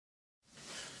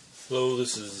Hello,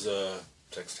 this is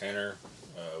Tex Tanner,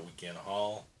 weekend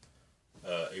haul,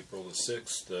 April the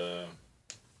 6th.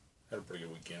 Had a pretty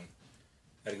good weekend.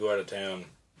 Had to go out of town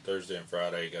Thursday and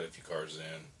Friday, got a few cars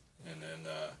in, and then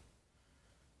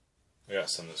I got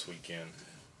some this weekend.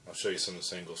 I'll show you some of the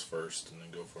singles first and then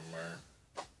go from there.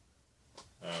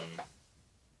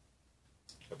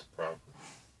 Got the proper.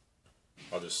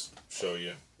 I'll just show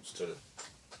you instead of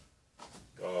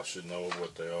y'all should know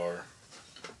what they are.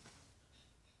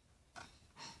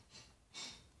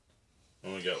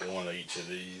 Only got one of each of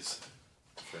these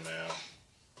for now.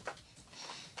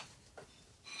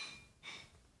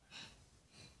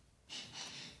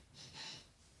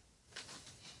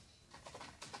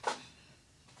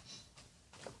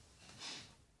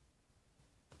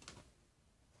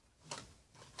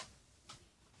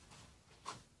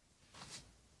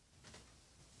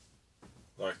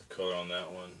 I like the color on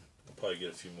that one. I'll probably get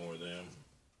a few more of them.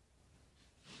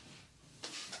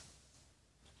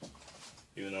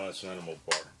 Even though it's an animal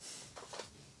part.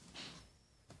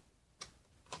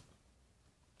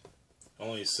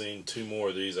 Only seen two more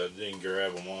of these. I didn't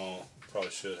grab them all. Probably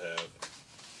should have.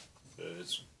 But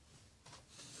it's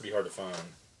pretty hard to find.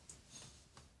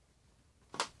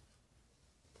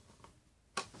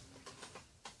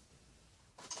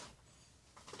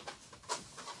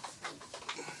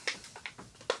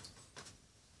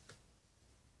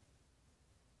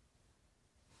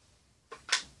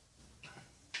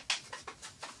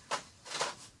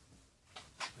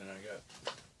 And I got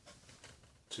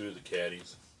two of the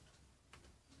caddies.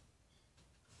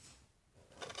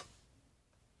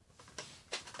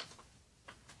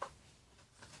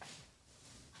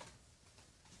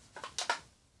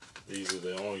 These are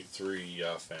the only three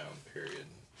I found, period.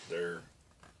 They're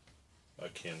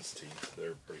like hen's teeth.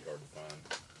 They're pretty hard to find.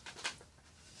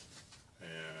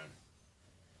 And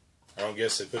I don't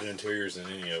guess they put interiors in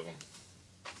any of them.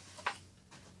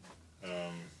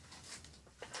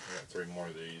 I got three more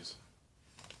of these.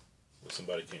 If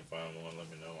somebody can't find one, let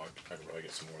me know. I can probably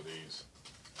get some more of these.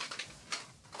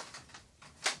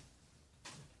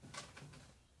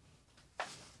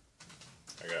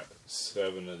 I got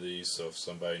 7 of these, so if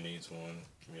somebody needs one,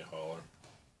 give me a holler.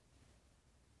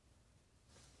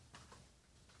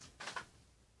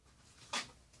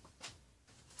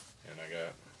 And I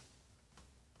got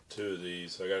 2 of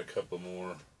these. I got a couple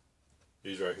more.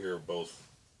 These right here are both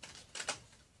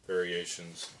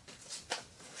variations.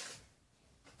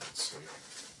 Let's see.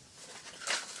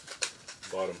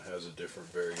 Bottom has a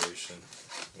different variation.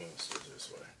 Let's do it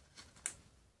this way.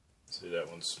 See, that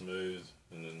one's smooth,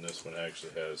 and then this one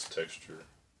actually has texture,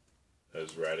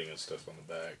 has writing and stuff on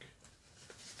the back.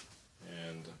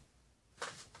 And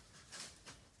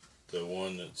the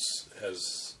one that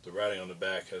has the writing on the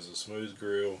back has a smooth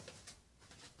grill,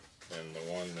 and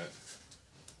the one that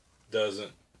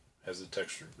doesn't has a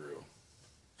textured grill.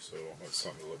 So that's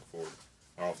something to look for.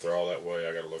 I don't know if they're all that way.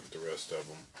 I got to look at the rest of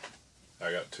them.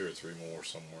 I got 2 or 3 more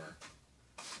somewhere.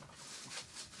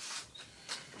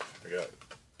 I got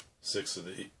 6 of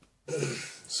these.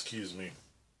 Excuse me.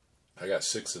 I got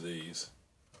 6 of these.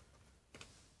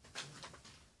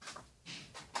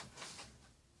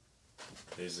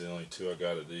 These are the only 2 I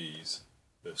got of these.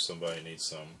 But if somebody needs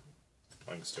some,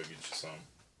 I can still get you some.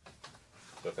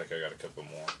 I think I got a couple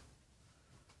more.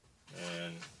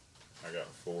 And I got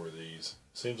 4 of these.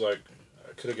 Seems like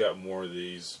I could have got more of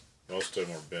these. Most of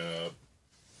them were bent up.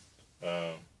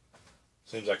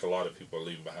 Seems like a lot of people are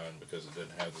leaving behind because it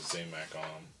didn't have the Z-Mac on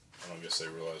them. I don't guess they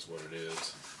realize what it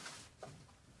is.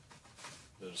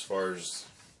 But as far as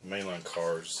mainline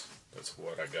cars, that's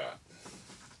what I got.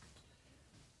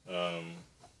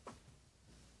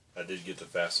 I did get the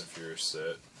Fast and Furious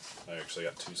set. I actually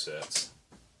got 2 sets.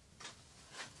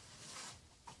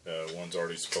 One's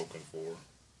already spoken for.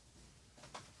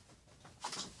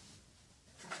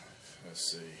 Let's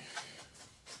see.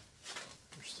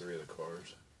 There's 3 of the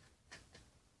cars.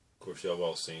 Of course, y'all have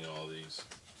all seen all these.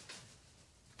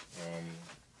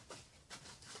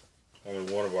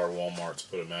 Only one of our Walmarts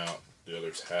put them out. The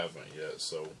others haven't yet.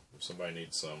 So if somebody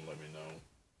needs some, let me know.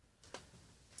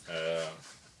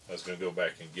 I was going to go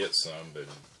back and get some, but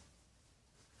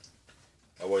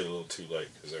I waited a little too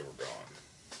late because they were gone.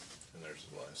 And there's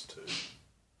the last 2.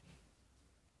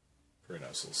 Pretty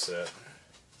nice little set.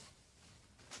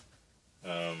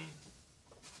 My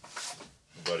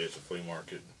buddy at the flea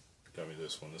market got me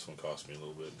this one. This one cost me a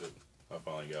little bit, but I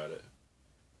finally got it.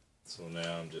 So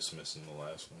now I'm just missing the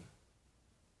last one.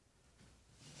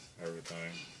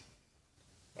 Everything.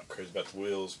 Not crazy about the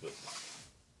wheels, but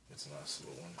it's a nice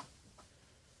little one.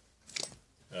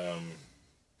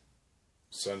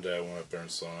 Sunday I went up there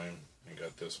and saw him and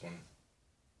got this one.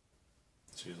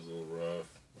 She was a little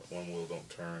rough. But one wheel don't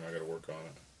turn. I got to work on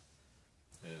it,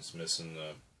 and it's missing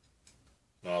the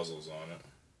nozzles on it.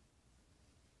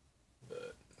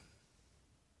 But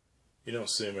you don't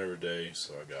see them every day,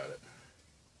 so I got it.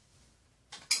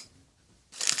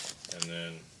 And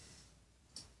then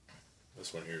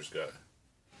this one here's got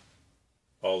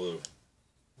all the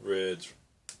reds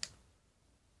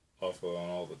off on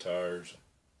all the tires.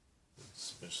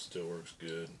 It still works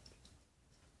good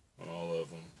on all of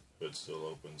them. Hood's still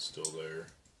open, still there.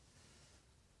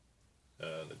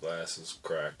 The glass is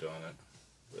cracked on it,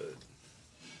 but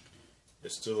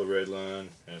it's still a red line,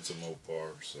 and it's a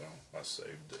Mopar, so I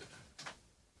saved it.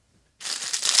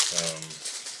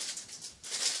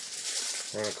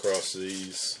 Run across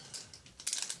these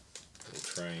little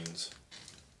trains.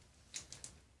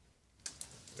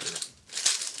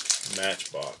 They're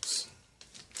Matchbox. I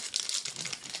don't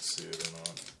know if you can see it or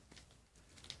not.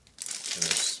 And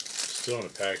it's still in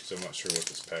the package. I'm not sure what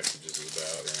this package is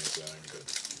about or anything, but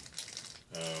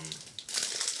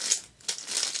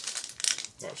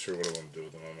not sure what I want to do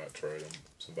with them. I might trade them.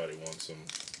 Somebody wants them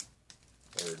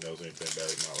or knows anything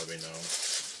about it, might let me know.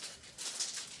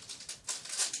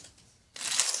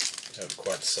 Haven't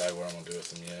quite decided what I'm going to do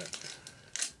with them yet.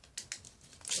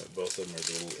 But both of them are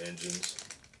the little engines.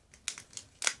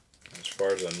 As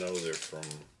far as I know, they're from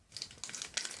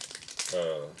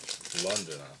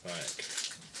London, I think.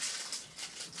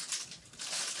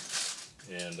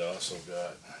 And I also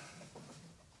got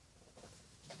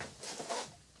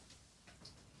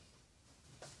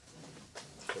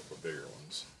a couple of bigger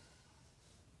ones.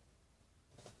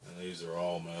 And these are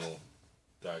all metal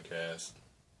die cast.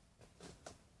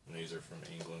 And these are from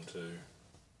England too.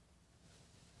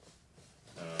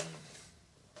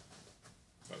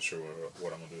 Not sure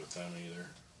what I'm going to do with them either.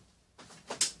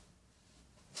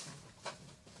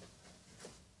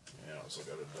 And I also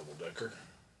got a double decker.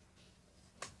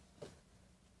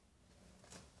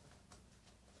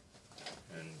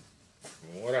 And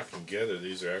from what I can gather,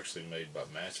 these are actually made by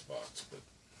Matchbox, but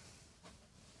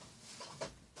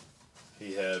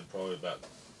he had probably about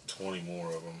 20 more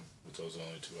of them, but those are the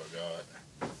only two I got.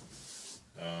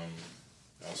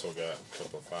 I also got a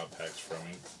couple of 5-packs from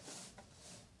him.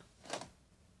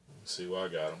 Let's see why I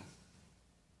got them.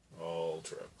 All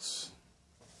trucks.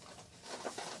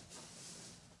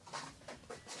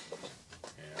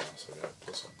 And I also got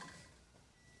this one.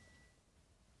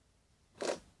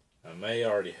 I may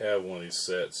already have one of these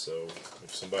sets, so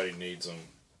if somebody needs them,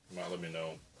 you might let me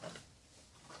know.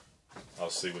 I'll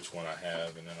see which one I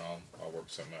have, and then I'll work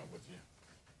something out with you.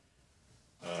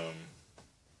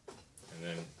 And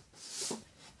then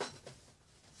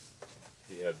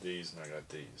he had these, and I got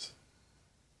these.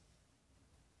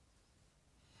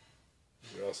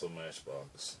 They're also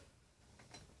Matchbox.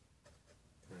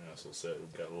 Pretty nice little set.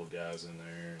 We've got little guys in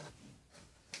there.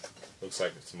 Looks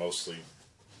like it's mostly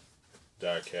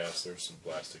die cast. There's some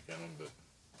plastic in them, but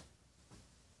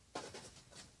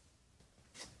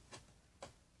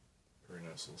pretty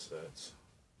nice little sets.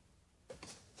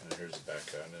 And here's the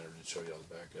back. I never did show y'all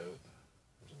the back of it.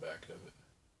 There's the back of it.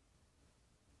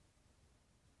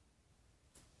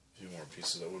 A few more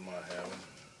pieces I wouldn't mind having.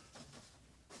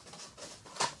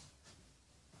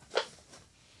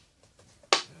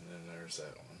 And then there's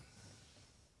that one.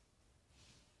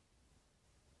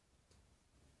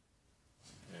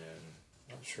 And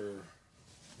I'm not sure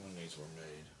when these were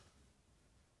made.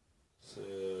 It's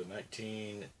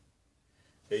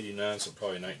 1989, so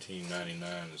probably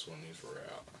 1999 is when these were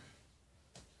out.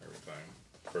 Everything.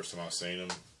 First time I seen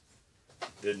them,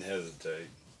 didn't hesitate.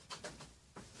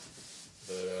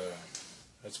 But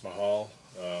that's my haul.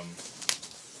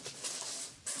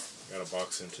 Got a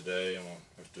box in today. I'm gonna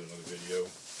have to do another video.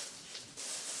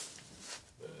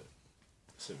 But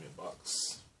sent me a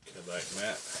box. Cadillac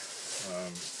Matte.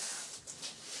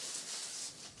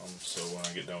 So when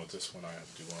I get done with this one, I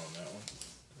have to do one on that one.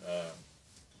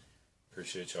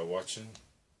 Appreciate y'all watching.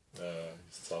 If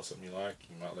you saw something you like,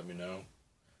 you might let me know.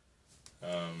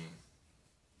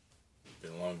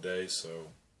 Been a long day, so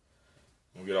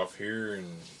I'm gonna get off here and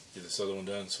get this other one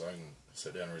done so I can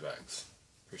sit down and relax.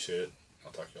 Appreciate it.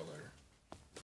 I'll talk to y'all later.